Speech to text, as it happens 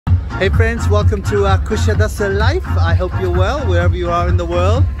Hey friends, welcome to Kusadası Life. I hope you're well wherever you are in the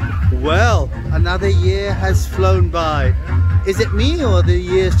world. Well, another year has flown by. Is it me or the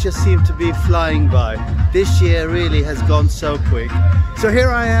years just seem to be flying by? This year really has gone so quick. So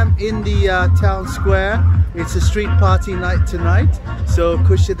here I am in the town square. It's a street party night tonight. So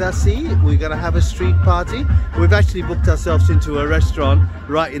Kusadasi, we're gonna have a street party. We've actually booked ourselves into a restaurant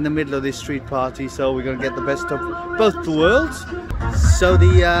right in the middle of this street party. So we're gonna get the best of both the worlds. So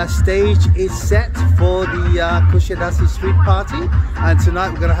the stage is set for the Kusadasi street party, and tonight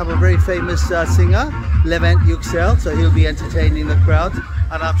we're going to have a very famous singer, Levent Yüksel, so he'll be entertaining the crowd,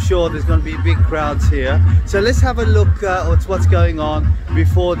 and I'm sure there's going to be big crowds here. So let's have a look at what's going on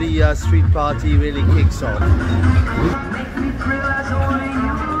before the street party really kicks off.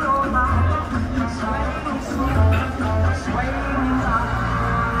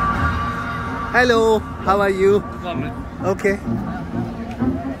 Hello, how are you? Okay.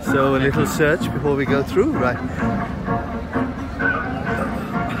 So a little search before we go through, right?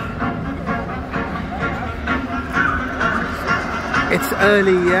 It's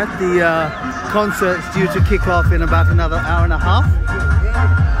early yet. The concert's due to kick off in about another hour and a half.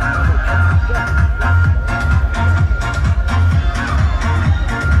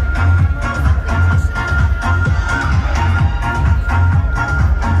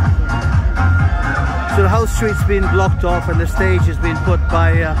 So the whole street's been blocked off and the stage has been put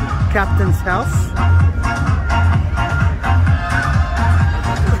by Captain's house.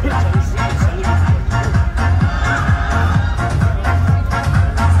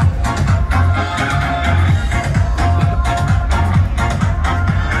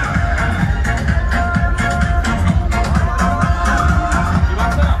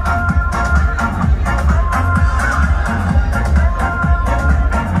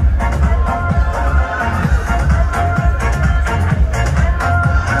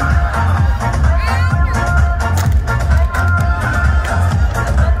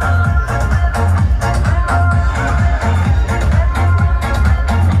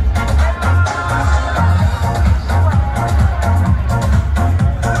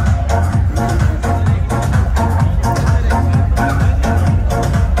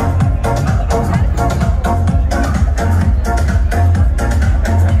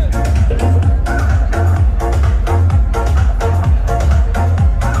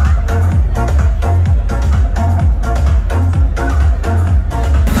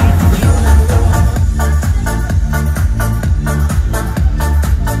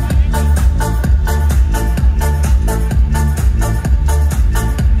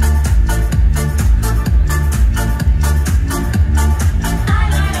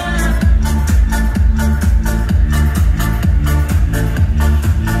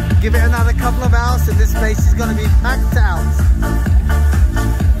 Give it another couple of hours and this place is going to be packed out.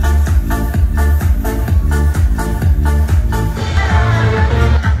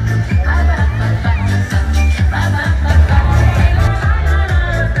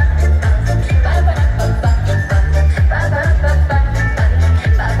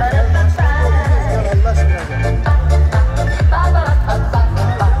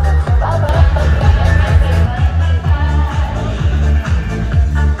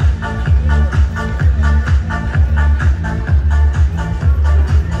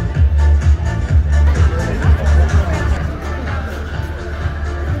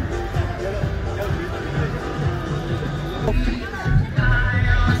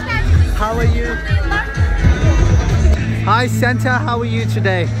 How are you? Hi Santa, how are you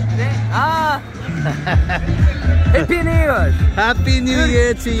today? Happy New Year! Happy New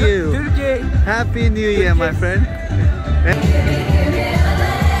Year to you! Turkey! Happy New Year, my friend!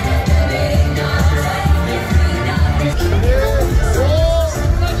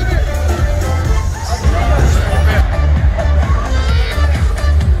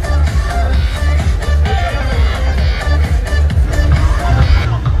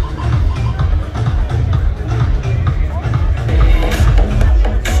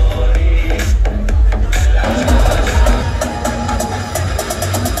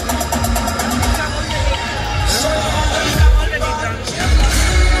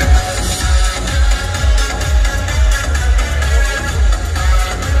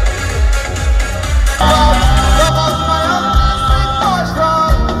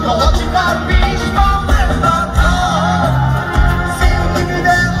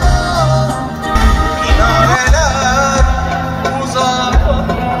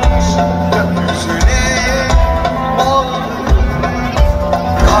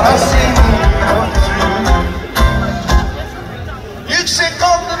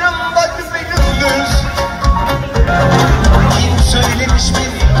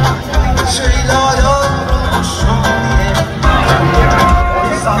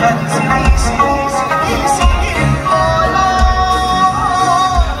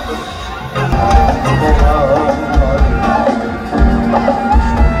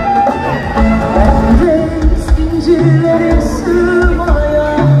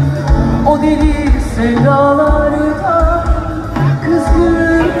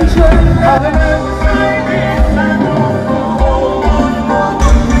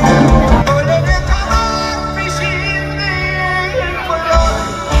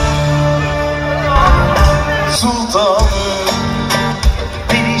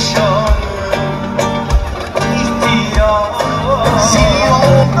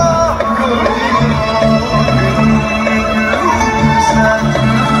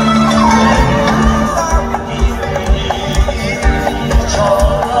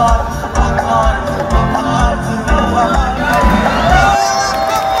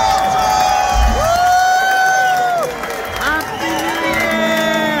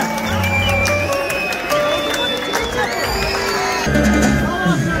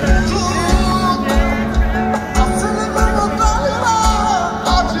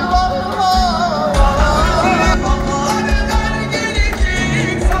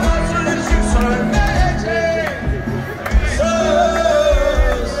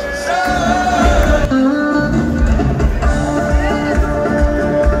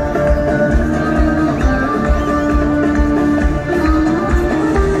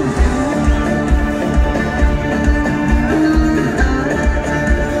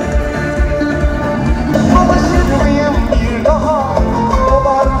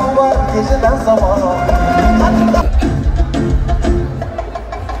 geceden zaman.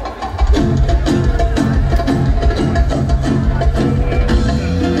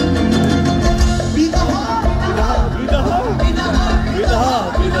 Bir daha.